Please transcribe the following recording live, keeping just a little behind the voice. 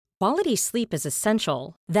Quality sleep is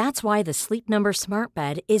essential. That's why the Sleep Number Smart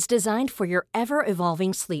Bed is designed for your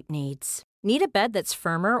ever-evolving sleep needs. Need a bed that's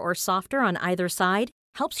firmer or softer on either side?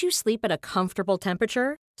 Helps you sleep at a comfortable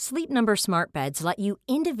temperature? Sleep Number Smart Beds let you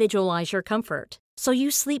individualize your comfort, so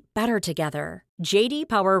you sleep better together. J.D.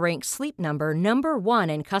 Power ranks Sleep Number number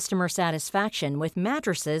one in customer satisfaction with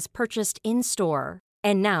mattresses purchased in-store.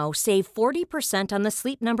 And now, save 40% on the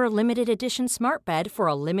Sleep Number Limited Edition Smart Bed for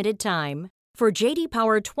a limited time. For J.D.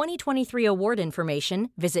 Power 2023 award information,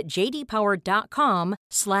 visit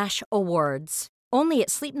jdpower.com/awards. Only at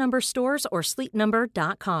Sleep Number stores or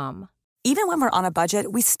sleepnumber.com. Even when we're on a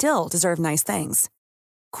budget, we still deserve nice things.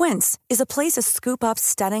 Quince is a place to scoop up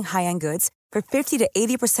stunning high-end goods for 50 to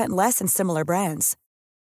 80% less than similar brands.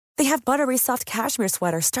 They have buttery soft cashmere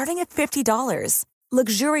sweaters starting at $50,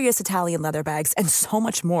 luxurious Italian leather bags, and so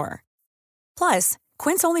much more. Plus,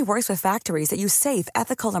 Quince only works with factories that use safe,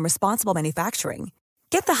 ethical, and responsible manufacturing.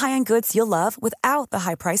 Get the high-end goods you'll love without the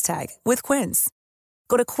high price tag with Quince.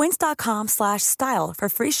 Go to quince.com/style for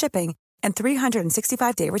free shipping and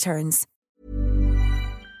 365-day returns.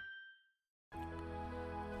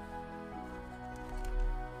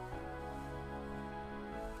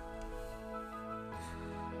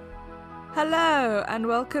 Hello and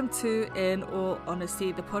welcome to In All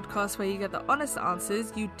Honesty, the podcast where you get the honest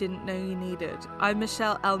answers you didn't know you needed. I'm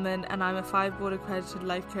Michelle Elman and I'm a 5-board accredited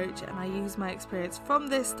life coach, and I use my experience from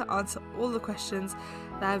this to answer all the questions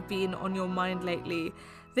that have been on your mind lately.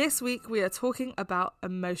 This week we are talking about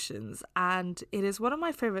emotions, and it is one of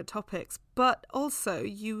my favourite topics, but also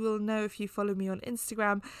you will know if you follow me on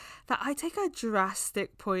Instagram that I take a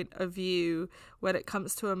drastic point of view when it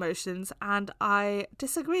comes to emotions, and I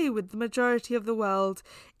disagree with the majority of the world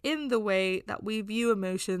in the way that we view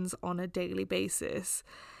emotions on a daily basis.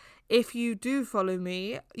 If you do follow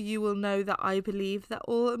me, you will know that I believe that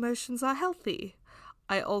all emotions are healthy.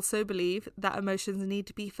 I also believe that emotions need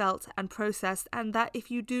to be felt and processed, and that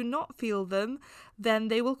if you do not feel them, then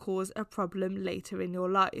they will cause a problem later in your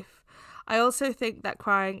life. I also think that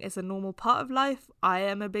crying is a normal part of life. I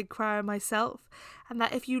am a big crier myself, and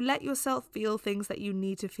that if you let yourself feel things that you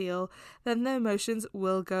need to feel, then the emotions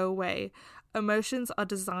will go away. Emotions are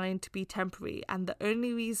designed to be temporary, and the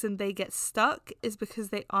only reason they get stuck is because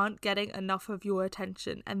they aren't getting enough of your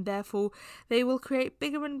attention, and therefore they will create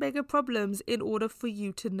bigger and bigger problems in order for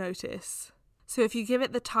you to notice. So if you give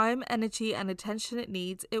it the time, energy, and attention it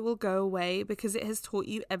needs, it will go away because it has taught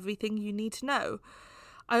you everything you need to know.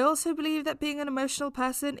 I also believe that being an emotional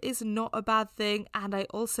person is not a bad thing, and I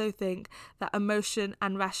also think that emotion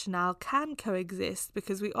and rationale can coexist,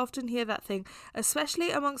 because we often hear that thing, especially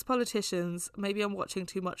amongst politicians. Maybe I'm watching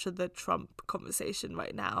too much of the Trump conversation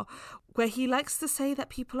right now, where he likes to say that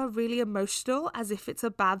people are really emotional as if it's a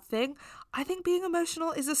bad thing. I think being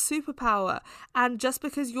emotional is a superpower, and just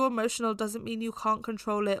because you're emotional doesn't mean you can't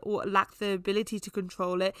control it or lack the ability to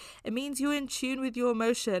control it. It means you're in tune with your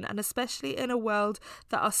emotion, and especially in a world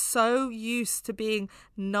that are so used to being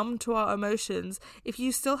numb to our emotions, if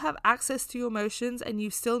you still have access to your emotions and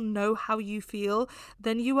you still know how you feel,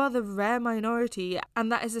 then you are the rare minority,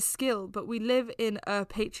 and that is a skill. But we live in a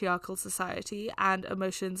patriarchal society, and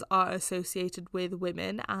emotions are associated with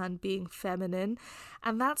women and being feminine,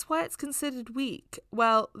 and that's why it's considered weak.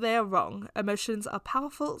 Well, they are wrong. Emotions are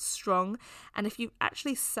powerful, strong, and if you've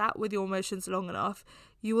actually sat with your emotions long enough,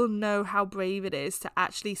 you will know how brave it is to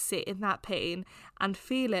actually sit in that pain and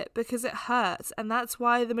feel it, because it hurts. And that's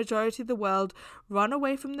why the majority of the world run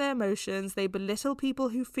away from their emotions. They belittle people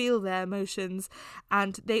who feel their emotions,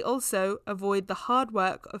 and they also avoid the hard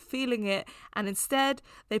work of feeling it, and instead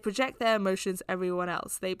they project their emotions everyone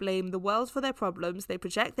else. They blame the world for their problems, they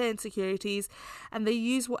project their insecurities, and they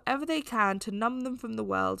use whatever they can to numb them from the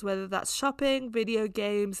world, whether that's shopping, video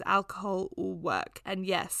games, alcohol, or work. And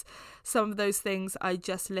yes, some of those things I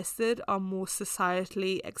just listed are more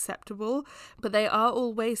societally acceptable, but they are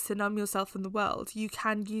all ways to numb yourself from the world. You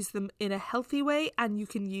can use them in a healthy way, and you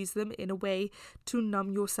can use them in a way to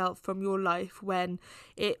numb yourself from your life when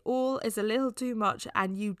it all is a little too much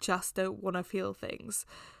and you just don't want to feel things.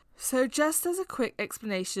 So just as a quick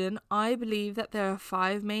explanation, I believe that there are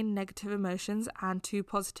 5 main negative emotions and 2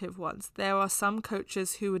 positive ones. There are some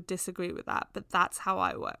coaches who would disagree with that, but that's how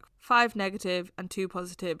I work. 5 negative and 2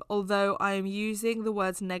 positive, although I am using the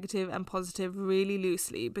words negative and positive really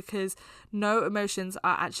loosely, because no emotions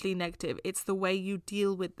are actually negative. It's the way you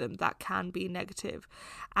deal with them that can be negative,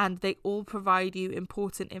 and they all provide you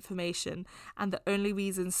important information, and the only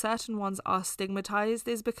reason certain ones are stigmatized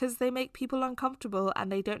is because they make people uncomfortable,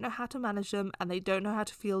 and they don't know how to manage them, and they don't know how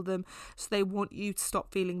to feel them, so they want you to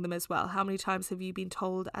stop feeling them as well. How many times have you been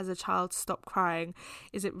told as a child, stop crying?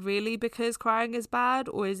 Is it really because crying is bad,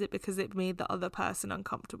 or is it it because it made the other person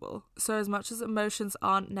uncomfortable. So as much as emotions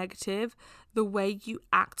aren't negative, the way you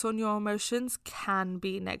act on your emotions can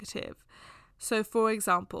be negative. So for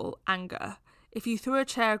example, anger. If you threw a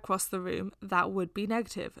chair across the room, that would be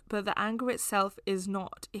negative, but the anger itself is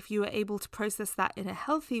not. If you were able to process that in a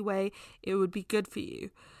healthy way, it would be good for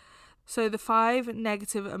you. So the 5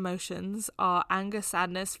 negative emotions are anger,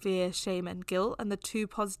 sadness, fear, shame, and guilt, and the 2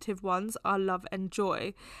 positive ones are love and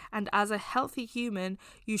joy. And as a healthy human,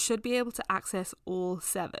 you should be able to access all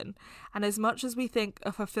 7. And as much as we think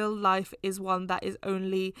a fulfilled life is one that is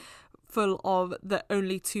only full of the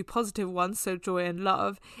only 2 positive ones, so joy and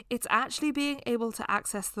love, it's actually being able to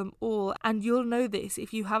access them all. And you'll know this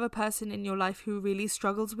if you have a person in your life who really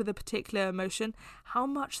struggles with a particular emotion, how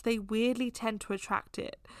much they weirdly tend to attract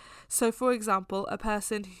it. So for example, a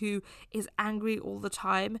person who is angry all the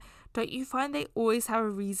time, don't you find they always have a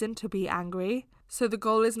reason to be angry? So the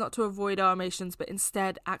goal is not to avoid our emotions, but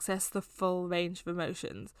instead access the full range of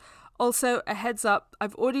emotions. Also, a heads up,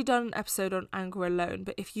 I've already done an episode on anger alone,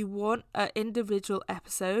 but if you want an individual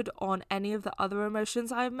episode on any of the other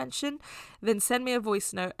emotions I've mentioned, then send me a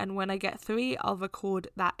voice note, and when I get 3, I'll record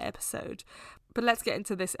that episode. But let's get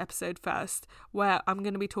into this episode first, where I'm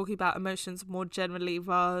going to be talking about emotions more generally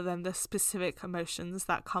rather than the specific emotions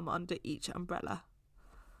that come under each umbrella.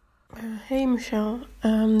 Hey Michelle,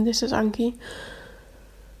 this is Anki.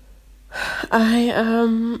 I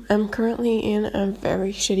am currently in a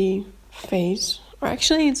very shitty phase. Or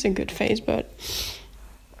actually, it's a good phase, but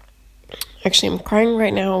actually I'm crying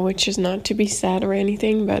right now, which is not to be sad or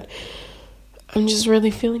anything, but I'm just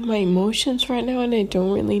really feeling my emotions right now, and I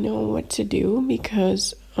don't really know what to do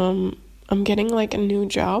because I'm getting like a new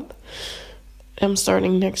job. I'm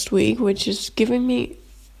starting next week, which is giving me,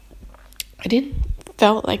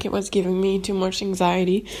 felt like it was giving me too much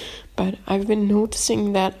anxiety, but I've been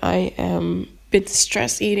noticing that I am a bit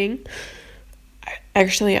stress eating.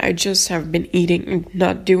 Actually, I just have been eating and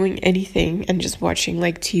not doing anything and just watching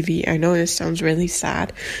like TV. I know this sounds really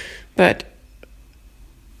sad, but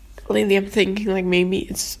lately I'm thinking like maybe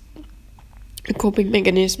it's a coping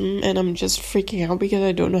mechanism and I'm just freaking out because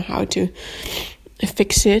I don't know how to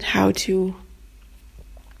fix it, how to,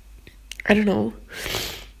 I don't know,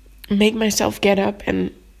 make myself get up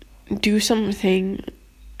and do something.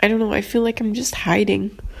 I don't know, I feel like I'm just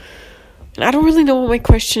hiding. And I don't really know what my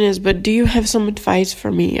question is, but do you have some advice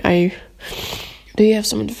for me? Do you have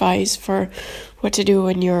some advice for what to do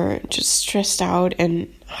when you're just stressed out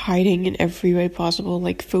and hiding in every way possible,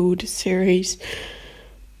 like food, series,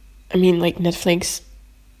 like Netflix?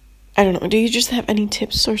 I don't know, do you just have any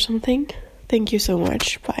tips or something? Thank you so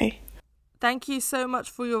much, bye. Thank you so much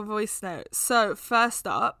for your voice note. So first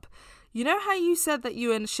up, you know how you said that you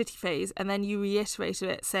were in a shitty phase and then you reiterated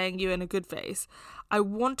it saying you're in a good phase? I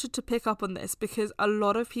wanted to pick up on this because a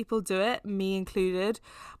lot of people do it, me included.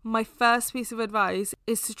 My first piece of advice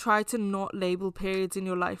is to try to not label periods in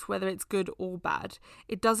your life, whether it's good or bad.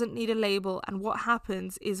 It doesn't need a label, and what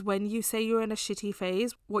happens is when you say you're in a shitty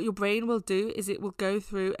phase, what your brain will do is it will go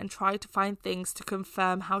through and try to find things to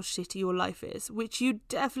confirm how shitty your life is, which you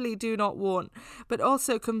definitely do not want. But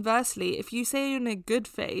also conversely, if you say you're in a good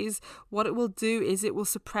phase, what it will do is it will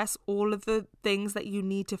suppress all of the things that you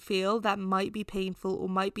need to feel that might be painful or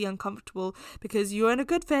might be uncomfortable because you're in a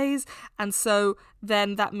good phase, and so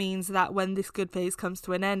then that means that when this good phase comes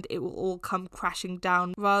to an end, it will all come crashing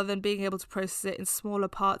down rather than being able to process it in smaller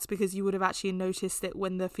parts because you would have actually noticed it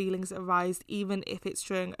when the feelings arise, even if it's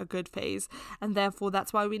during a good phase. And therefore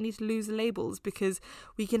that's why we need to lose the labels, because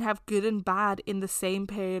we can have good and bad in the same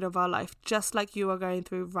period of our life, just like you are going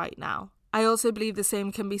through right now. I also believe the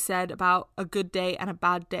same can be said about a good day and a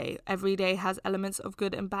bad day. Every day has elements of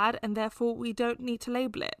good and bad, and therefore we don't need to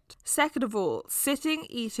label it. Second of all, sitting,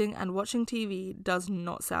 eating and watching TV does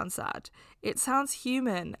not sound sad. It sounds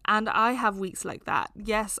human, and I have weeks like that.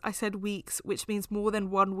 Yes, I said weeks, which means more than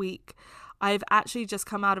 1 week. I've actually just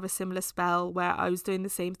come out of a similar spell where I was doing the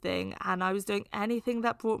same thing, and I was doing anything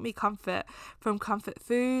that brought me comfort, from comfort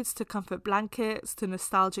foods to comfort blankets to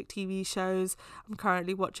nostalgic TV shows. I'm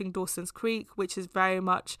currently watching Dawson's Creek, which is very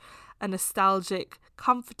much a nostalgic,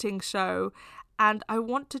 comforting show, and I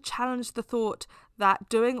want to challenge the thought that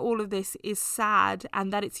doing all of this is sad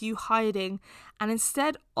and that it's you hiding, and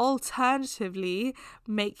instead alternatively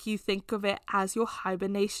make you think of it as your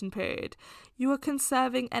hibernation period. You are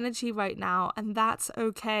conserving energy right now, and that's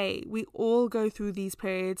okay. We all go through these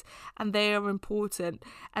periods, and they are important.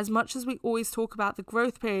 As much as we always talk about the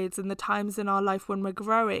growth periods and the times in our life when we're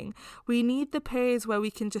growing, we need the periods where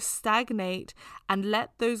we can just stagnate and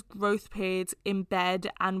let those growth periods embed,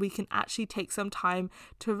 and we can actually take some time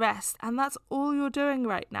to rest. And that's all you're doing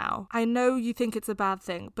right now. I know you think it's a bad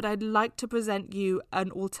thing, but I'd like to present you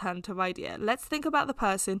an alternative idea. Let's think about the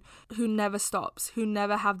person who never stops, who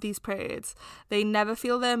never have these periods. They never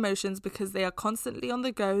feel their emotions because they are constantly on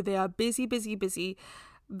the go. They are busy, busy, busy.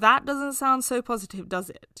 That doesn't sound so positive, does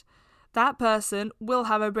it? That person will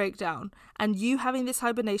have a breakdown, and you having this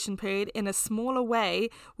hibernation period in a smaller way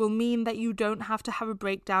will mean that you don't have to have a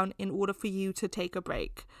breakdown in order for you to take a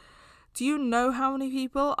break. Do you know how many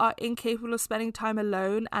people are incapable of spending time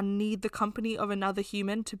alone and need the company of another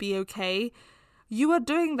human to be okay? You are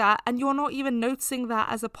doing that, and you're not even noticing that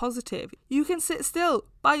as a positive. You can sit still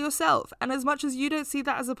by yourself, and as much as you don't see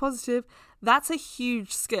that as a positive, that's a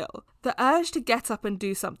huge skill. The urge to get up and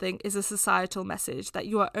do something is a societal message that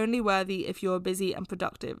you are only worthy if you are busy and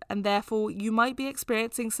productive, and therefore you might be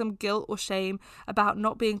experiencing some guilt or shame about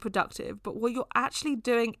not being productive, but what you're actually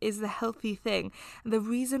doing is the healthy thing. And the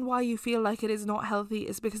reason why you feel like it is not healthy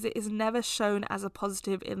is because it is never shown as a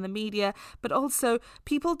positive in the media, but also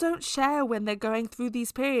people don't share when they're going through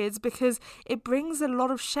these periods because it brings a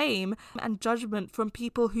lot of shame and judgment from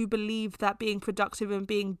people who believe that being productive and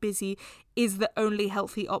being busy is the only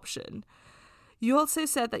healthy option. You also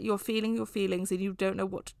said that you're feeling your feelings and you don't know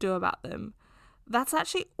what to do about them. That's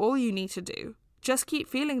actually all you need to do. Just keep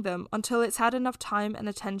feeling them until it's had enough time and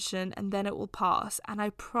attention, and then it will pass. And I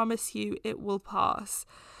promise you it will pass.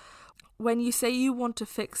 When you say you want to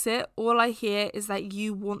fix it, all I hear is that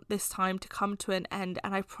you want this time to come to an end,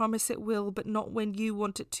 and I promise it will, but not when you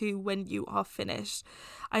want it to, when you are finished.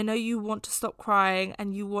 I know you want to stop crying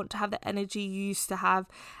and you want to have the energy you used to have,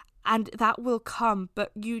 and that will come,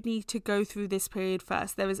 but you need to go through this period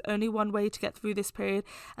first. There is only one way to get through this period,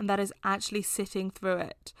 and that is actually sitting through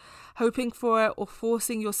it. Hoping for it or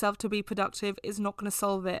forcing yourself to be productive is not going to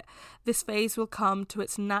solve it. This phase will come to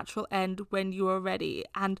its natural end when you are ready,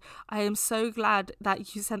 and I am so glad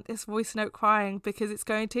that you sent this voice note crying, because it's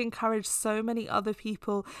going to encourage so many other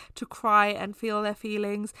people to cry and feel their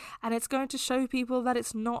feelings, and it's going to show people that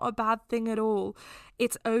it's not a bad thing at all.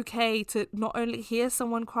 It's okay to not only hear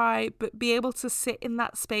someone cry, but be able to sit in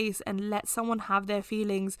that space and let someone have their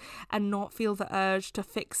feelings and not feel the urge to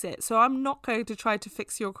fix it. So I'm not going to try to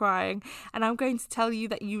fix your crying, and I'm going to tell you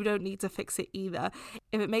that you don't need to fix it either.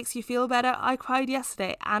 If it makes you feel better, I cried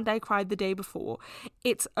yesterday and I cried the day before.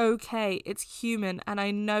 It's okay, it's human, and I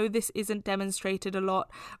know this isn't demonstrated a lot,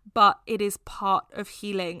 but it is part of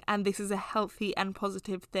healing, and this is a healthy and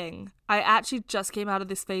positive thing. I actually just came out of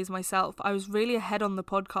this phase myself. I was really ahead on the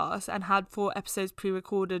podcast and had 4 episodes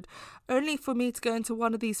pre-recorded, only for me to go into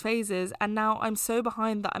one of these phases, and now I'm so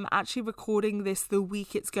behind that I'm actually recording this the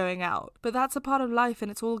week it's going out. But that's a part of life,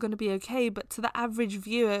 and it's all going to be okay. But to the average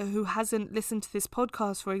viewer who hasn't listened to this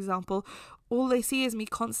podcast, for example, all they see is me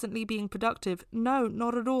constantly being productive. No,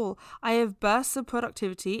 not at all. I have bursts of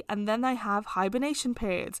productivity, and then I have hibernation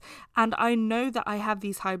periods. And I know that I have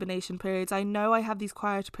these hibernation periods. I know I have these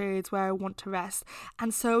quieter periods where I want to rest.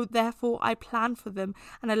 And so therefore I plan for them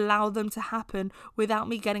and allow them to happen without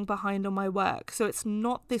me getting behind on my work. So it's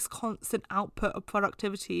not this constant output of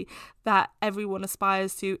productivity that everyone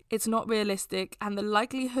aspires to. It's not realistic. And the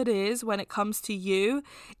likelihood is, when it comes to you,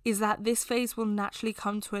 is that this phase will naturally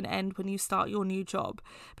come to an end when you start your new job,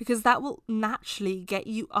 because that will naturally get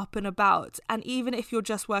you up and about. And even if you're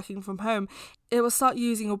just working from home, it will start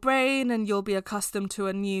using your brain, and you'll be accustomed to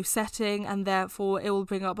a new setting, and therefore it will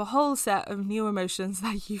bring up a whole set of new emotions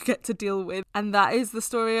that you get to deal with. And that is the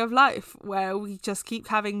story of life, where we just keep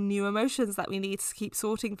having new emotions that we need to keep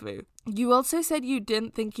sorting through. You also said you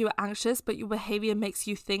didn't think you were anxious, but your behavior makes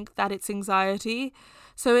you think that it's anxiety.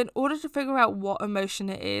 So in order to figure out what emotion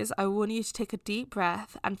it is, I want you to take a deep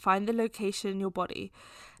breath and find the location in your body.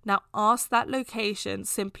 Now ask that location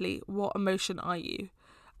simply, what emotion are you?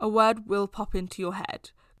 A word will pop into your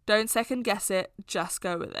head. Don't second guess it, just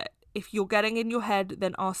go with it. If you're getting in your head,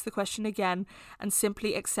 then ask the question again and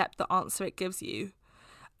simply accept the answer it gives you.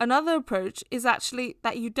 Another approach is actually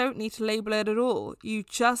that you don't need to label it at all. You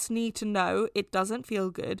just need to know it doesn't feel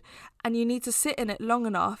good, and you need to sit in it long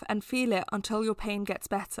enough and feel it until your pain gets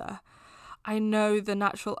better. I know the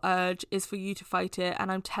natural urge is for you to fight it,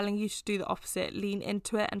 and I'm telling you to do the opposite. Lean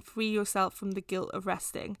into it and free yourself from the guilt of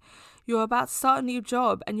resting. You're about to start a new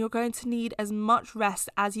job and you're going to need as much rest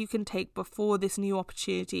as you can take before this new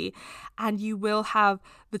opportunity, and you will have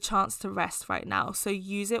the chance to rest right now. So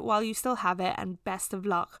use it while you still have it, and best of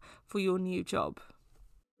luck for your new job.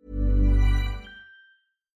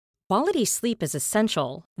 Quality sleep is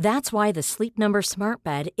essential. That's why the Sleep Number Smart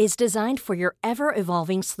Bed is designed for your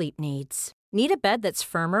ever-evolving sleep needs. Need a bed that's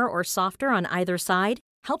firmer or softer on either side?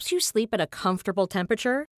 Helps you sleep at a comfortable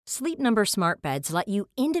temperature? Sleep Number Smart Beds let you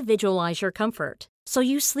individualize your comfort, so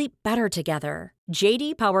you sleep better together.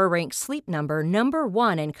 J.D. Power ranks Sleep Number number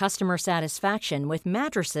 1 in customer satisfaction with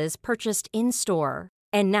mattresses purchased in-store.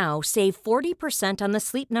 And now save 40% on the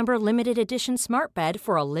Sleep Number Limited Edition Smart Bed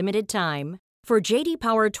for a limited time. For J.D.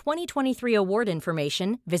 Power 2023 award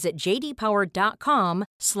information, visit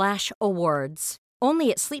jdpower.com/awards.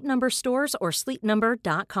 Only at Sleep Number stores or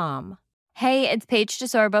sleepnumber.com. Hey, it's Paige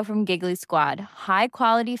DeSorbo from Giggly Squad. High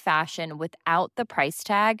quality fashion without the price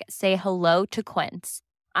tag. Say hello to Quince.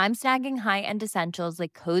 I'm snagging high-end essentials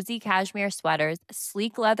like cozy cashmere sweaters,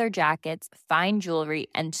 sleek leather jackets, fine jewelry,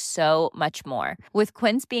 and so much more. With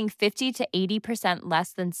Quince being 50 to 80%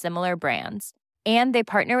 less than similar brands. And they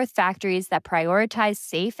partner with factories that prioritize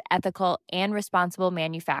safe, ethical, and responsible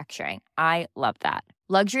manufacturing. I love that.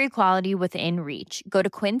 Luxury quality within reach. Go to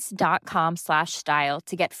quince.com/style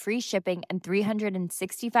to get free shipping and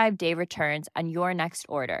 365-day returns on your next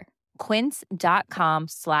order.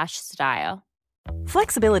 Quince.com/style.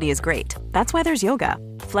 Flexibility is great. That's why there's yoga.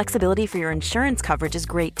 Flexibility for your insurance coverage is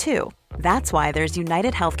great too. That's why there's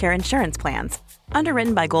United Healthcare Insurance Plans.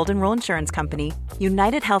 Underwritten by Golden Rule Insurance Company,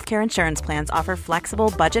 United Healthcare Insurance Plans offer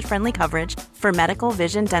flexible, budget-friendly coverage for medical,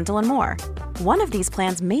 vision, dental, and more. One of these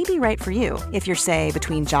plans may be right for you if you're, say,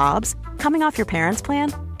 between jobs, coming off your parents'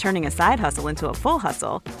 plan, turning a side hustle into a full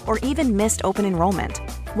hustle, or even missed open enrollment.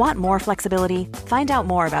 Want more flexibility? Find out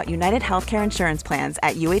more about United Healthcare Insurance Plans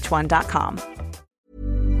at uh1.com.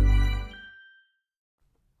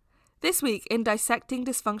 This week in Dissecting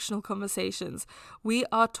Dysfunctional Conversations, we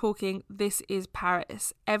are talking This Is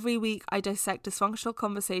Paris. Every week I dissect dysfunctional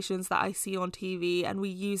conversations that I see on TV, and we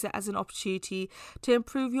use it as an opportunity to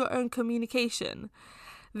improve your own communication.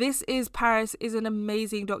 This Is Paris is an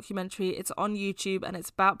amazing documentary. It's on YouTube and it's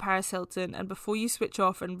about Paris Hilton. And before you switch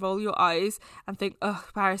off and roll your eyes and think, ugh,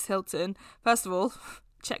 Paris Hilton, first of all,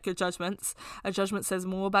 check your judgments. A judgment says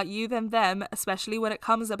more about you than them, especially when it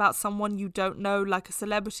comes about someone you don't know, like a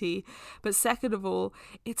celebrity. But second of all,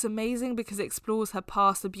 it's amazing because it explores her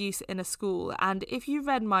past abuse in a school. And if you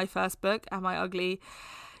read my first book, Am I Ugly?,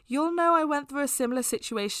 you'll know I went through a similar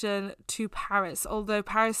situation to Paris, although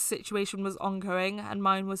Paris' situation was ongoing and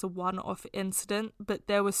mine was a one-off incident, but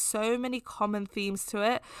there were so many common themes to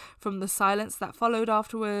it, from the silence that followed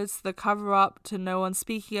afterwards, the cover-up, to no one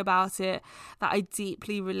speaking about it, that I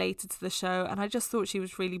deeply related to the show, and I just thought she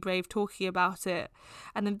was really brave talking about it.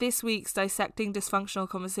 And in this week's Dissecting Dysfunctional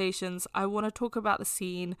Conversations, I want to talk about the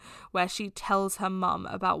scene where she tells her mum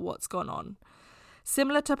about what's gone on.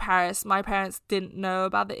 Similar to Paris, my parents didn't know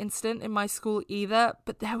about the incident in my school either,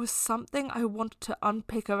 but there was something I wanted to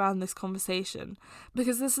unpick around this conversation,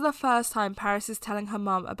 because this is the first time Paris is telling her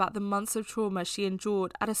mum about the months of trauma she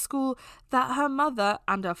endured at a school that her mother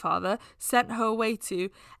and her father sent her away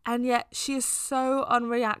to, and yet she is so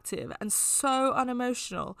unreactive and so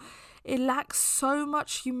unemotional. It lacks so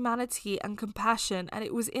much humanity and compassion, and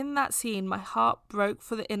it was in that scene my heart broke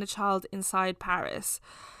for the inner child inside Paris.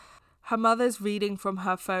 Her mother's reading from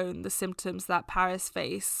her phone the symptoms that Paris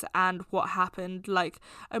faced and what happened, like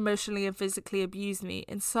emotionally and physically abused me,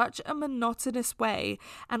 in such a monotonous way,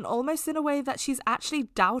 and almost in a way that she's actually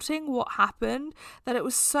doubting what happened, that it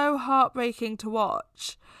was so heartbreaking to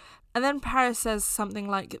watch. And then Paris says something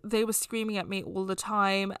like, they were screaming at me all the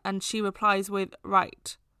time, and she replies with,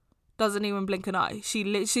 right. Doesn't even blink an eye. She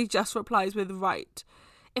literally just replies with, right.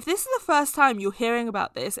 If this is the first time you're hearing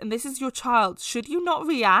about this and this is your child, should you not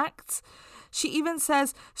react? She even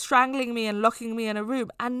says strangling me and locking me in a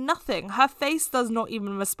room, and nothing. Her face does not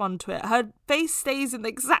even respond to it. Her face stays in the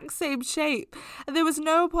exact same shape. And there was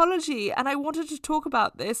no apology. And I wanted to talk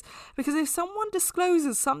about this because if someone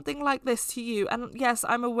discloses something like this to you, and yes,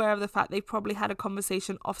 I'm aware of the fact they probably had a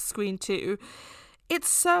conversation off screen too, it's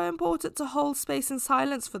so important to hold space and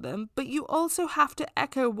silence for them, but you also have to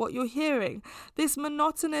echo what you're hearing. This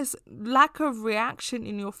monotonous lack of reaction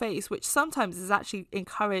in your face, which sometimes is actually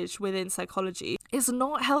encouraged within psychology, is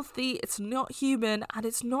not healthy, it's not human, and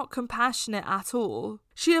it's not compassionate at all.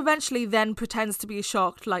 She eventually then pretends to be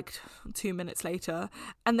shocked, like 2 minutes later,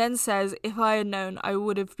 and then says, if I had known, I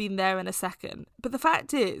would have been there in a second. But the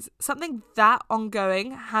fact is, something that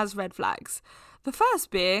ongoing has red flags. The first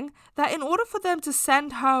being that in order for them to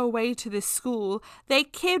send her away to this school, they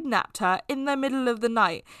kidnapped her in the middle of the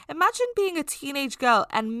night. Imagine being a teenage girl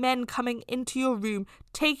and men coming into your room,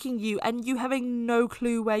 taking you, and you having no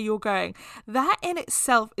clue where you're going. That in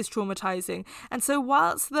itself is traumatizing. And so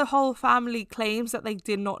whilst the whole family claims that they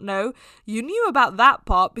did not know, you knew about that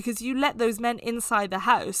part because you let those men inside the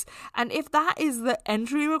house. And if that is the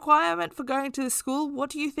entry requirement for going to the school, what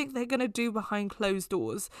do you think they're going to do behind closed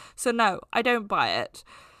doors? So no, I don't buy it.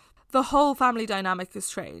 The whole family dynamic is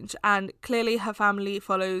strange, and clearly her family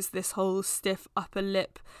follows this whole stiff upper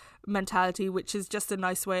lip mentality, which is just a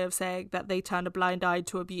nice way of saying that they turn a blind eye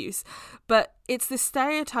to abuse. But it's this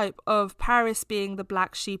stereotype of Paris being the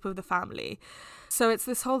black sheep of the family. So it's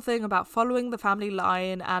this whole thing about following the family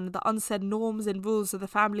line and the unsaid norms and rules of the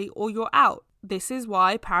family, or you're out. This is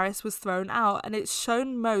why Paris was thrown out, and it's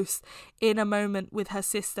shown most in a moment with her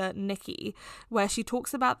sister Nikki, where she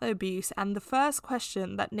talks about the abuse, and the first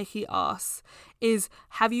question that Nikki asks is,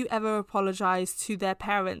 have you ever apologized to their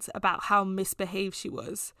parents about how misbehaved she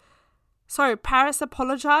was? Sorry, Paris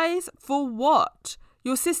apologize? For what?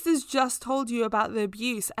 Your sisters just told you about the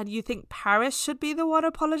abuse and you think Paris should be the one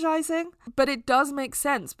apologizing? But it does make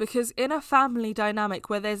sense, because in a family dynamic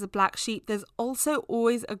where there's a black sheep, there's also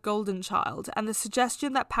always a golden child, and the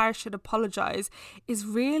suggestion that Paris should apologize is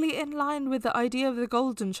really in line with the idea of the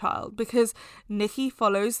golden child, because Nikki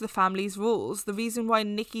follows the family's rules. The reason why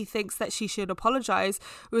Nikki thinks that she should apologize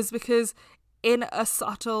was because in a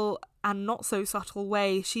subtle and not so subtle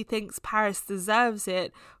way, she thinks Paris deserves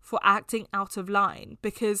it for acting out of line,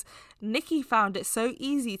 because Nikki found it so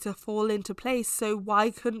easy to fall into place, so why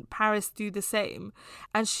couldn't Paris do the same?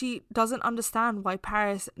 And she doesn't understand why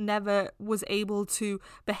Paris never was able to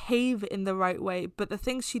behave in the right way. But the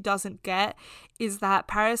thing she doesn't get is that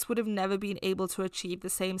Paris would have never been able to achieve the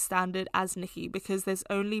same standard as Nikki, because there's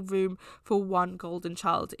only room for one golden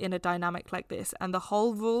child in a dynamic like this. And the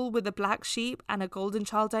whole rule with a black sheep and a golden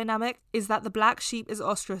child dynamic is that the black sheep is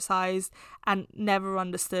ostracized and never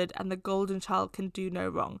understood, and the golden child can do no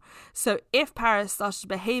wrong. So if Paris started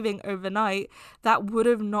behaving overnight, that would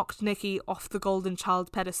have knocked Nikki off the golden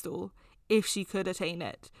child pedestal, if she could attain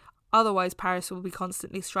it. Otherwise, Paris will be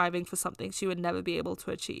constantly striving for something she would never be able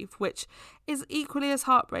to achieve, which is equally as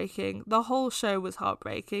heartbreaking. The whole show was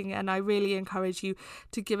heartbreaking, and I really encourage you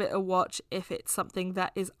to give it a watch if it's something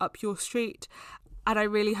that is up your street. And I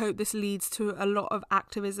really hope this leads to a lot of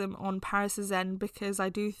activism on Paris's end, because I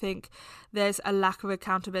do think there's a lack of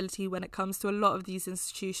accountability when it comes to a lot of these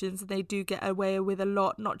institutions. They do get away with a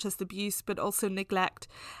lot, not just abuse, but also neglect.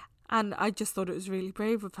 And I just thought it was really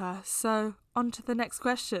brave of her. So, on to the next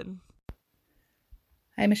question.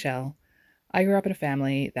 Hey Michelle. I grew up in a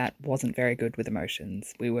family that wasn't very good with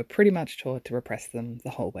emotions. We were pretty much taught to repress them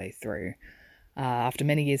the whole way through. After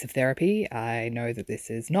many years of therapy, I know that this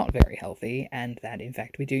is not very healthy, and that in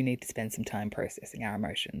fact we do need to spend some time processing our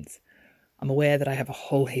emotions. I'm aware that I have a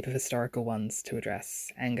whole heap of historical ones to address: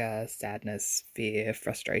 anger, sadness, fear,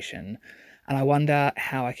 frustration, and I wonder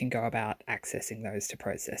how I can go about accessing those to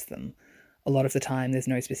process them. A lot of the time there's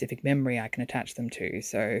no specific memory I can attach them to,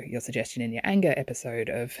 so your suggestion in your anger episode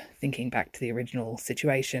of thinking back to the original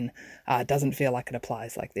situation doesn't feel like it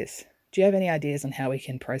applies like this. Do you have any ideas on how we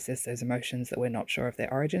can process those emotions that we're not sure of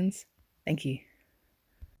their origins? Thank you.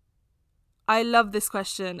 I love this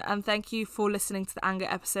question, and thank you for listening to the anger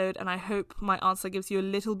episode, and I hope my answer gives you a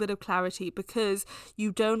little bit of clarity, because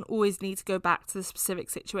you don't always need to go back to the specific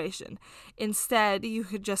situation. Instead, you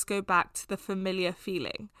could just go back to the familiar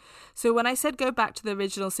feeling. So when I said go back to the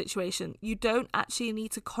original situation, you don't actually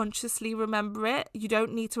need to consciously remember it. You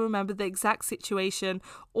don't need to remember the exact situation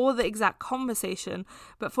or the exact conversation.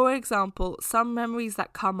 But for example, some memories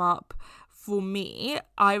that come up for me,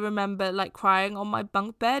 I remember crying on my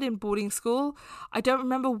bunk bed in boarding school. I don't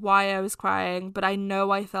remember why I was crying, but I know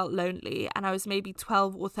I felt lonely, and I was maybe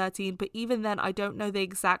 12 or 13, but even then I don't know the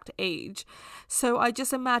exact age. So I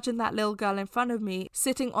just imagine that little girl in front of me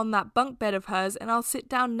sitting on that bunk bed of hers, and I'll sit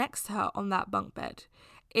down next to her on that bunk bed.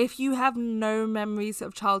 If you have no memories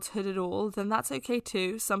of childhood at all, then that's okay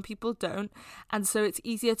too. Some people don't, and so it's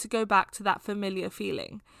easier to go back to that familiar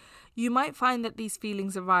feeling. You might find that these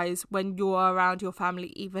feelings arise when you're around your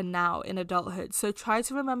family even now in adulthood. So try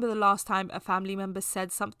to remember the last time a family member said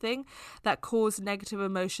something that caused negative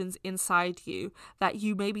emotions inside you that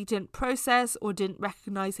you maybe didn't process or didn't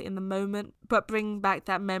recognize it in the moment, but bringing back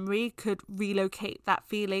that memory could relocate that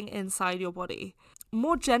feeling inside your body.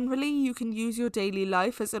 More generally, you can use your daily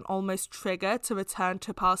life as an almost trigger to return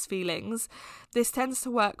to past feelings. This tends to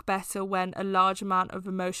work better when a large amount of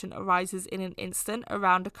emotion arises in an instant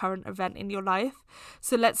around a current event in your life.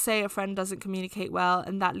 So let's say a friend doesn't communicate well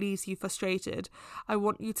and that leaves you frustrated. I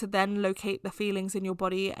want you to then locate the feelings in your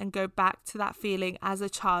body and go back to that feeling as a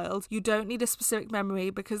child. You don't need a specific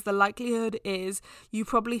memory because the likelihood is you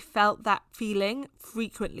probably felt that feeling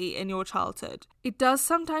frequently in your childhood. It does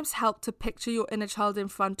sometimes help to picture your inner child in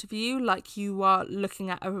front of you like you are looking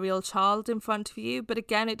at a real child in front of you, but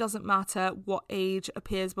again, it doesn't matter what age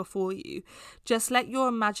appears before you. Just let your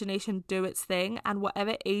imagination do its thing, and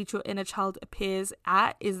whatever age your inner child appears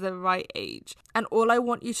at is the right age. And all I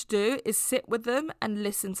want you to do is sit with them and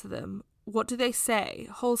listen to them. What do they say?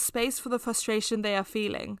 Hold space for the frustration they are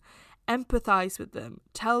feeling. Empathize with them.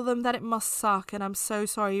 Tell them that it must suck and I'm so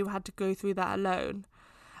sorry you had to go through that alone.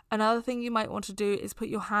 Another thing you might want to do is put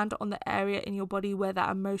your hand on the area in your body where that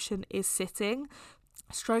emotion is sitting.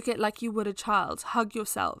 Stroke it like you would a child. Hug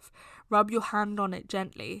yourself. Rub your hand on it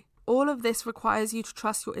gently. All of this requires you to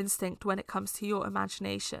trust your instinct when it comes to your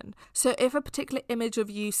imagination. So if a particular image of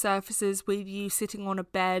you surfaces with you sitting on a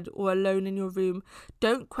bed or alone in your room,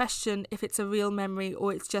 don't question if it's a real memory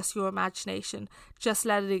or it's just your imagination. Just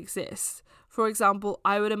let it exist. For example,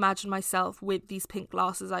 I would imagine myself with these pink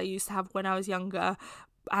glasses I used to have when I was younger,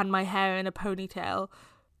 and my hair in a ponytail.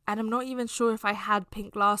 And I'm not even sure if I had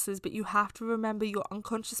pink glasses, but you have to remember your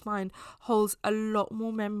unconscious mind holds a lot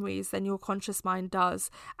more memories than your conscious mind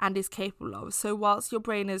does and is capable of. So whilst your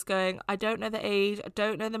brain is going, I don't know the age, I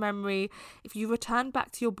don't know the memory, if you return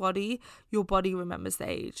back to your body remembers the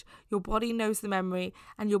age. Your body knows the memory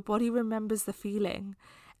and your body remembers the feeling.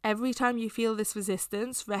 Every time you feel this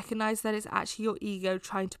resistance, recognize that it's actually your ego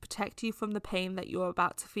trying to protect you from the pain that you're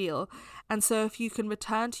about to feel. And so if you can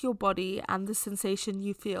return to your body and the sensation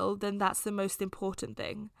you feel, then that's the most important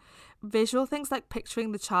thing. Visual things like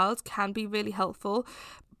picturing the child can be really helpful,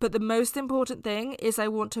 but the most important thing is I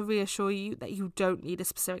want to reassure you that you don't need a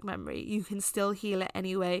specific memory. You can still heal it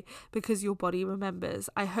anyway because your body remembers.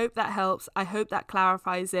 I hope that helps. I hope that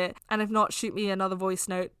clarifies it. And if not, shoot me another voice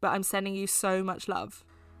note, but I'm sending you so much love.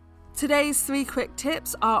 Today's 3 quick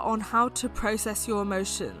tips are on how to process your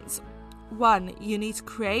emotions. 1. You need to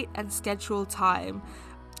create and schedule time.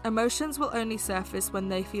 Emotions will only surface when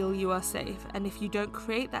they feel you are safe, and if you don't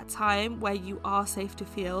create that time where you are safe to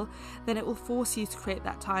feel, then it will force you to create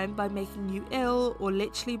that time by making you ill or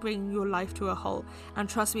literally bringing your life to a halt. And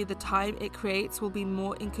trust me, the time it creates will be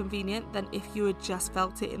more inconvenient than if you had just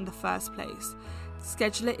felt it in the first place.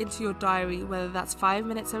 Schedule it into your diary, whether that's 5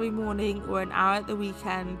 minutes every morning or an hour at the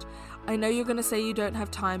weekend. I know you're going to say you don't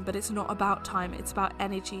have time, but it's not about time, it's about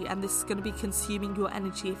energy, and this is going to be consuming your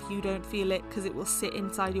energy if you don't feel it because it will sit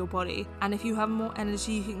inside your body. And if you have more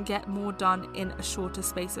energy, you can get more done in a shorter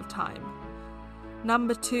space of time.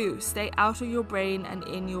 Number 2, stay out of your brain and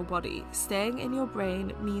in your body. Staying in your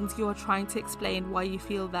brain means you are trying to explain why you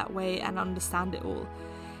feel that way and understand it all.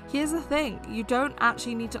 Here's the thing, you don't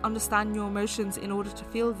actually need to understand your emotions in order to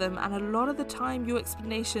feel them, and a lot of the time your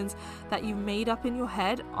explanations that you've made up in your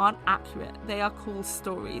head aren't accurate. They are called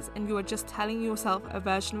stories, and you are just telling yourself a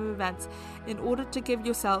version of events in order to give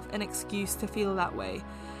yourself an excuse to feel that way.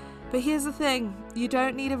 But here's the thing, you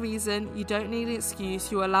don't need a reason, you don't need an excuse,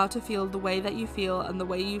 you're allowed to feel the way that you feel, and the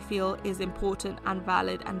way you feel is important and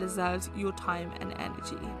valid and deserves your time and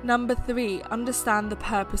energy. Number 3, understand the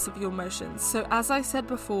purpose of your emotions. So as I said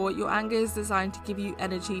before, your anger is designed to give you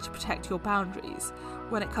energy to protect your boundaries.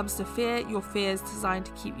 When it comes to fear, your fear is designed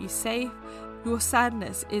to keep you safe. Your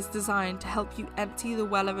sadness is designed to help you empty the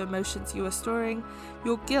well of emotions you are storing.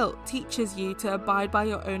 Your guilt teaches you to abide by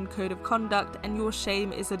your own code of conduct, and your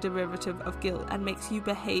shame is a derivative of guilt and makes you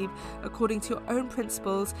behave according to your own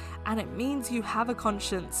principles, and it means you have a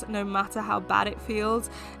conscience no matter how bad it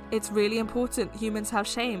feels. It's really important humans have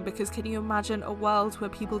shame, because can you imagine a world where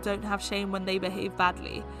people don't have shame when they behave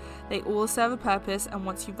badly? They all serve a purpose, and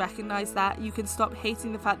once you recognize that, you can stop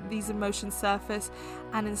hating the fact that these emotions surface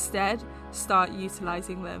and instead start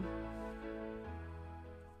utilizing them.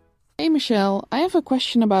 Hey Michelle, I have a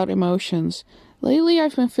question about emotions. Lately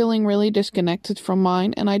I've been feeling really disconnected from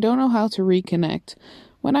mine and I don't know how to reconnect.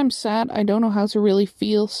 When I'm sad, I don't know how to really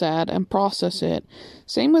feel sad and process it.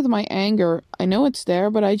 Same with my anger. I know it's there,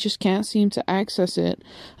 but I just can't seem to access it.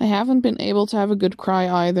 I haven't been able to have a good cry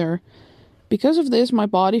either. Because of this, my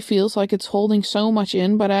body feels like it's holding so much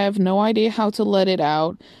in, but I have no idea how to let it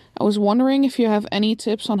out. I was wondering if you have any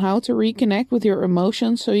tips on how to reconnect with your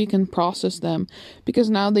emotions so you can process them, because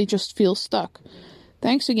now they just feel stuck.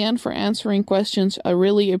 Thanks again for answering questions. I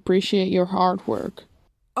really appreciate your hard work.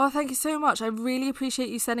 Oh, thank you so much. I really appreciate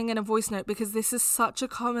you sending in a voice note because this is such a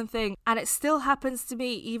common thing and it still happens to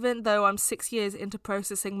me even though I'm 6 years into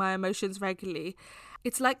processing my emotions regularly.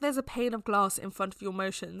 It's like there's a pane of glass in front of your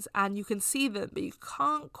emotions and you can see them, but you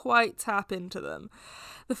can't quite tap into them.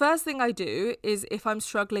 The first thing I do is, if I'm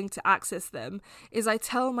struggling to access them, is I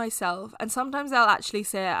tell myself, and sometimes I'll actually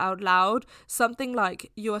say it out loud, something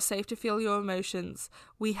like, "You are safe to feel your emotions.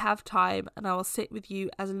 We have time and I will sit with you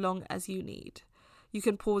as long as you need." You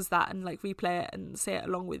can pause that and replay it and say it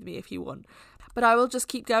along with me if you want. But I will just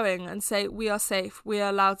keep going and say, we are safe. We are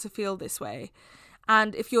allowed to feel this way.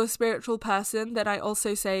 And if you're a spiritual person, then I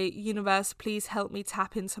also say, universe, please help me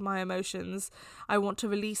tap into my emotions. I want to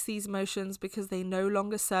release these emotions because they no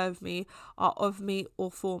longer serve me, are of me or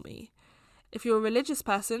for me. If you're a religious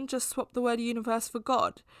person, just swap the word universe for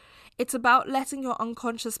God. It's about letting your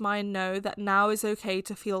unconscious mind know that now is okay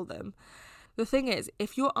to feel them. The thing is,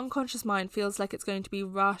 if your unconscious mind feels like it's going to be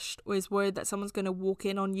rushed or is worried that someone's going to walk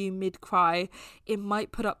in on you mid-cry, it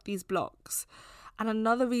might put up these blocks. And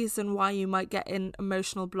another reason why you might get an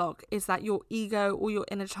emotional block is that your ego or your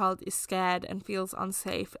inner child is scared and feels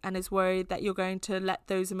unsafe and is worried that you're going to let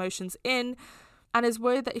those emotions in, and is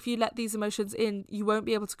worried that if you let these emotions in, you won't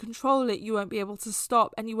be able to control it, you won't be able to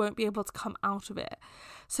stop, and you won't be able to come out of it.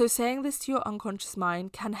 So saying this to your unconscious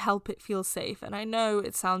mind can help it feel safe. And I know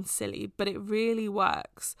it sounds silly, but it really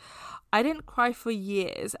works. I didn't cry for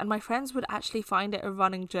years, and my friends would actually find it a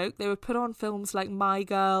running joke. They would put on films like My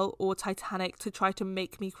Girl or Titanic to try to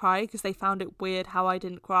make me cry because they found it weird how I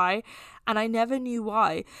didn't cry. And I never knew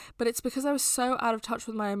why, but it's because I was so out of touch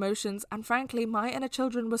with my emotions. And frankly, my inner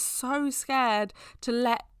children were so scared to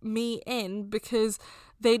let me in because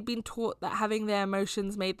they'd been taught that having their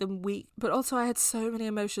emotions made them weak. But also I had so many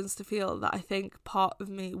emotions to feel that I think part of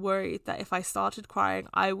me worried that if I started crying,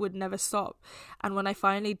 I would never stop. And when I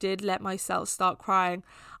finally did let myself start crying,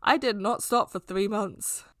 I did not stop for 3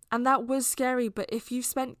 months. And that was scary, but if you've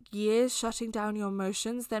spent years shutting down your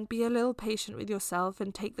emotions, then be a little patient with yourself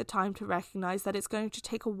and take the time to recognize that it's going to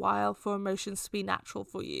take a while for emotions to be natural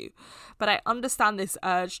for you. But I understand this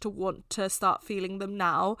urge to want to start feeling them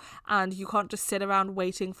now, and you can't just sit around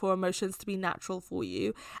waiting for emotions to be natural for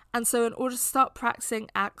you. And so in order to start practicing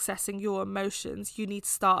accessing your emotions, you need to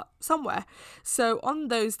start somewhere. So on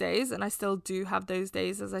those days, and I still do have those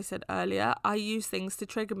days, as I said earlier, I use things to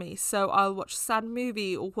trigger me. So I'll watch a sad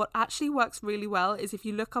movie, or what actually works really well is if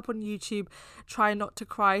you look up on YouTube, Try Not to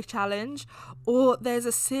Cry Challenge, or there's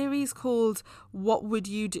a series called What Would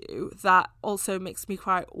You Do that also makes me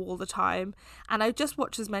cry all the time. And I just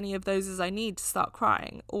watch as many of those as I need to start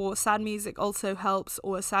crying. Or sad music also helps,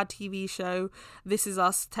 or a sad TV show. This Is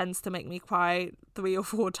Us tends to make me cry 3 or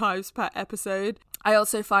 4 times per episode. I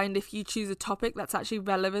also find if you choose a topic that's actually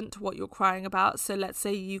relevant to what you're crying about, so let's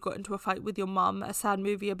say you got into a fight with your mum, a sad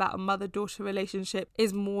movie about a mother-daughter relationship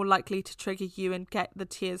is more likely to trigger you and get the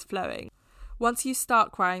tears flowing. Once you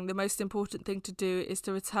start crying, the most important thing to do is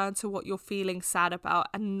to return to what you're feeling sad about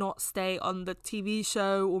and not stay on the TV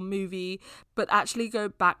show or movie, but actually go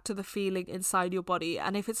back to the feeling inside your body.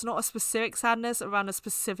 And if it's not a specific sadness around a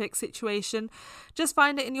specific situation, just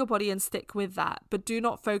find it in your body and stick with that. But do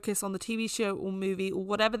not focus on the TV show or movie or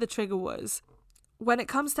whatever the trigger was. When it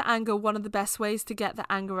comes to anger, one of the best ways to get the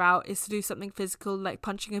anger out is to do something physical like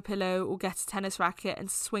punching a pillow or get a tennis racket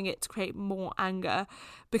and swing it to create more anger.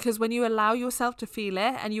 Because when you allow yourself to feel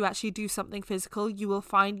it and you actually do something physical, you will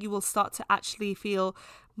find you will start to actually feel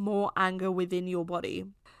more anger within your body.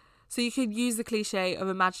 So you could use the cliche of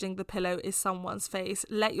imagining the pillow is someone's face,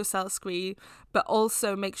 let yourself scream, but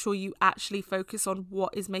also make sure you actually focus on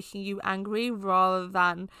what is making you angry rather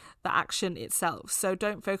than the action itself. So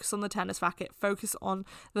don't focus on the tennis racket, focus on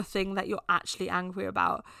the thing that you're actually angry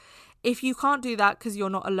about. If you can't do that because you're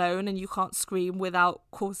not alone and you can't scream without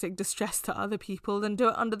causing distress to other people, then do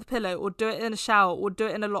it under the pillow or do it in a shower or do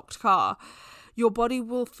it in a locked car. Your body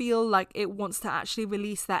will feel like it wants to actually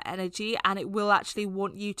release that energy and it will actually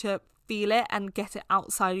want you to feel it and get it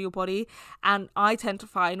outside of your body. And I tend to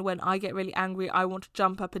find when I get really angry, I want to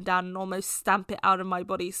jump up and down and almost stamp it out of my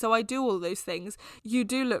body. So I do all those things. You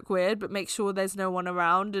do look weird, but make sure there's no one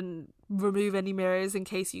around and remove any mirrors in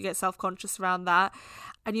case you get self-conscious around that.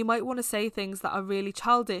 And you might want to say things that are really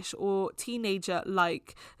childish or teenager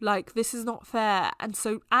like this is not fair. And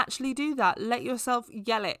so actually do that. Let yourself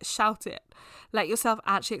yell it, shout it. Let yourself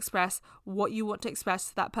actually express what you want to express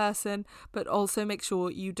to that person, but also make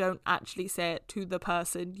sure you don't actually say it to the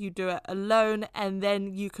person. You do it alone and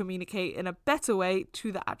then you communicate in a better way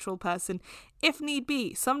to the actual person if need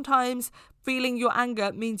be. Sometimes feeling your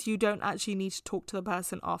anger means you don't actually need to talk to the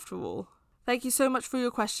person after all. Thank you so much for your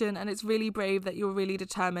question, and it's really brave that you're really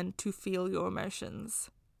determined to feel your emotions.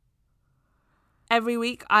 Every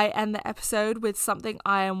week I end the episode with something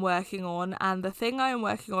I am working on, and the thing I am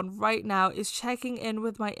working on right now is checking in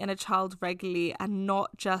with my inner child regularly and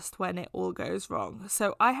not just when it all goes wrong.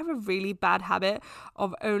 So I have a really bad habit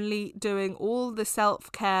of only doing all the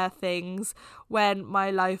self-care things when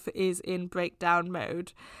my life is in breakdown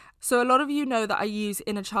mode. So a lot of you know that I use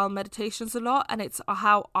inner child meditations a lot, and it's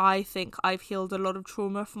how I think I've healed a lot of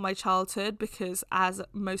trauma from my childhood, because as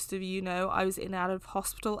most of you know, I was in and out of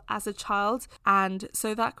hospital as a child, and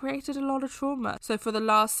so that created a lot of trauma. So for the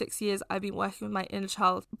last 6 years, I've been working with my inner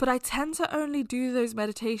child, but I tend to only do those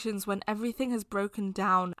meditations when everything has broken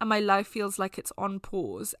down and my life feels like it's on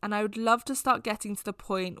pause. And I would love to start getting to the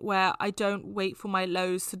point where I don't wait for my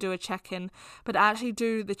lows to do a check-in, but actually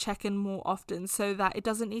do the check-in more often, so that it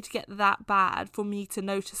doesn't need to get that bad for me to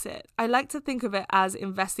notice it. I like to think of it as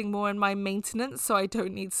investing more in my maintenance so I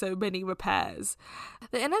don't need so many repairs.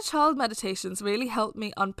 The inner child meditations really helped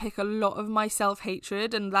me unpick a lot of my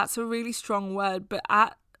self-hatred, and that's a really strong word, but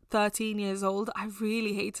at 13 years old, I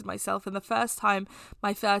really hated myself, and the first time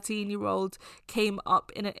my 13-year-old came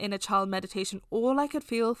up in an inner child meditation, all I could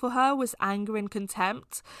feel for her was anger and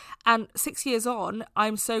contempt. And 6 years on,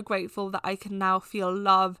 I'm so grateful that I can now feel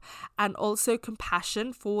love and also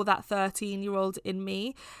compassion for that 13-year-old in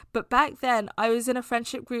me. But back then, I was in a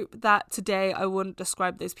friendship group that today I wouldn't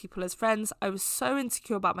describe those people as friends. I was so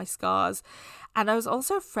insecure about my scars, and I was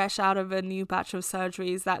also fresh out of a new batch of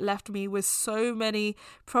surgeries that left me with so many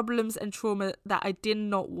problems and trauma that I did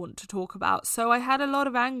not want to talk about. So I had a lot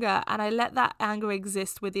of anger, and I let that anger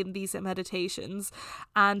exist within these meditations.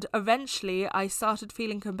 And eventually I started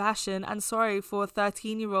feeling compassion and sorry for a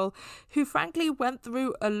 13-year-old who frankly went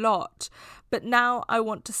through a lot. But now I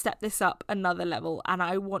want to step this up another level, and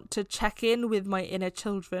I want to check in with my inner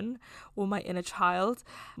children or my inner child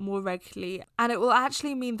more regularly. And it will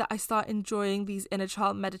actually mean that I start enjoying these inner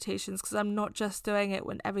child meditations, because I'm not just doing it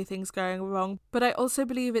when everything's going wrong, but I also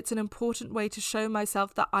believe it's an important way to show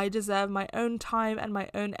myself that I deserve my own time and my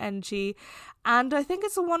own energy. And I think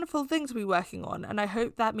it's a wonderful thing to be working on, and I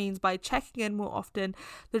hope that means by checking in more often,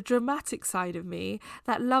 the dramatic side of me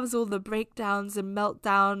that loves all the breakdowns and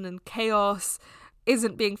meltdown and chaos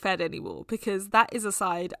isn't being fed anymore, because that is a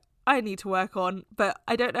side I need to work on, but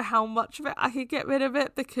I don't know how much of it I could get rid of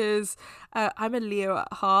it, because I'm a Leo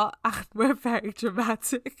at heart and we're very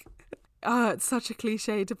dramatic. It's such a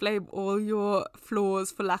cliche to blame all your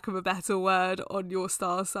flaws, for lack of a better word, on your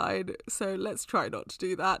star sign, so let's try not to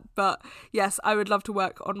do that. But yes, I would love to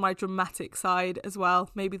work on my dramatic side as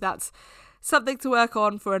well. Maybe that's something to work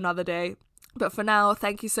on for another day. But for now,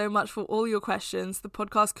 thank you so much for all your questions. The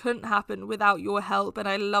podcast couldn't happen without your help, and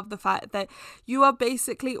I love the fact that you are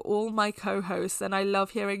basically all my co-hosts, and I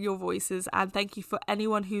love hearing your voices. And thank you for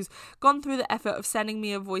anyone who's gone through the effort of sending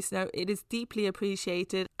me a voice note. It is deeply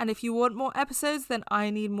appreciated. And if you want more episodes, then I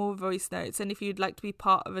need more voice notes. And if you'd like to be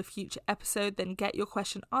part of a future episode, then get your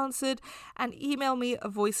question answered and email me a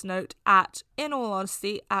voice note at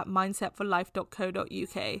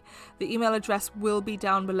inallhonesty@mindsetforlife.co.uk. The email address will be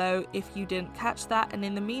down below if you didn't catch that. And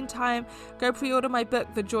in the meantime, go pre-order my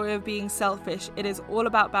book, The Joy of Being Selfish. It is all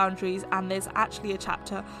about boundaries, and there's actually a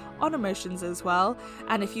chapter on emotions as well.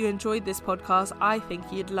 And if you enjoyed this podcast, I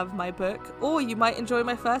think you'd love my book, or you might enjoy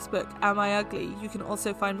my first book, Am I Ugly? You can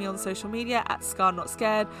also find me on social media at Scar Not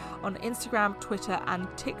Scared on Instagram, Twitter and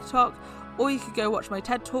TikTok. Or you could go watch my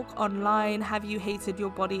TED Talk online, Have You Hated Your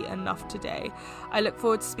Body Enough Today? I look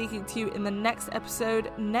forward to speaking to you in the next episode.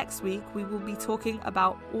 Next week, we will be talking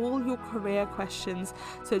about all your career questions.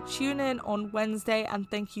 So tune in on Wednesday, and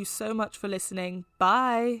thank you so much for listening.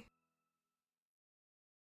 Bye.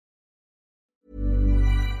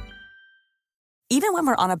 Even when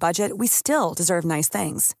we're on a budget, we still deserve nice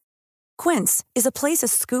things. Quince is a place to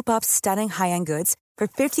scoop up stunning high-end goods for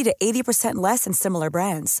 50 to 80% less than similar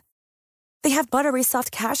brands. They have buttery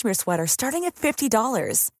soft cashmere sweaters starting at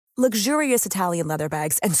 $50, luxurious Italian leather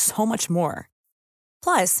bags, and so much more.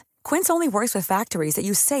 Plus, Quince only works with factories that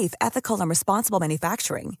use safe, ethical, and responsible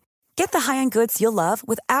manufacturing. Get the high-end goods you'll love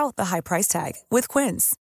without the high price tag with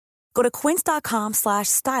Quince. Go to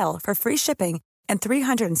quince.com/style for free shipping and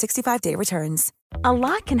 365-day returns. A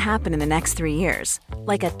lot can happen in the next 3 years.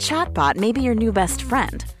 Like a chatbot may be your new best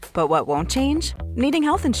friend. But what won't change? Needing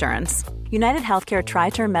health insurance. United Healthcare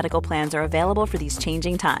Tri-Term Medical Plans are available for these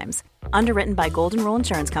changing times. Underwritten by Golden Rule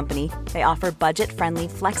Insurance Company, they offer budget-friendly,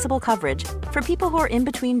 flexible coverage for people who are in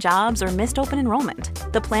between jobs or missed open enrollment.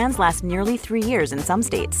 The plans last nearly 3 years in some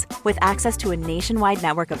states, with access to a nationwide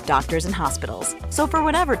network of doctors and hospitals. So for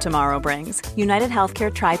whatever tomorrow brings, United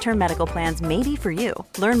Healthcare Tri-Term Medical Plans may be for you.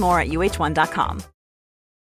 Learn more at uh1.com.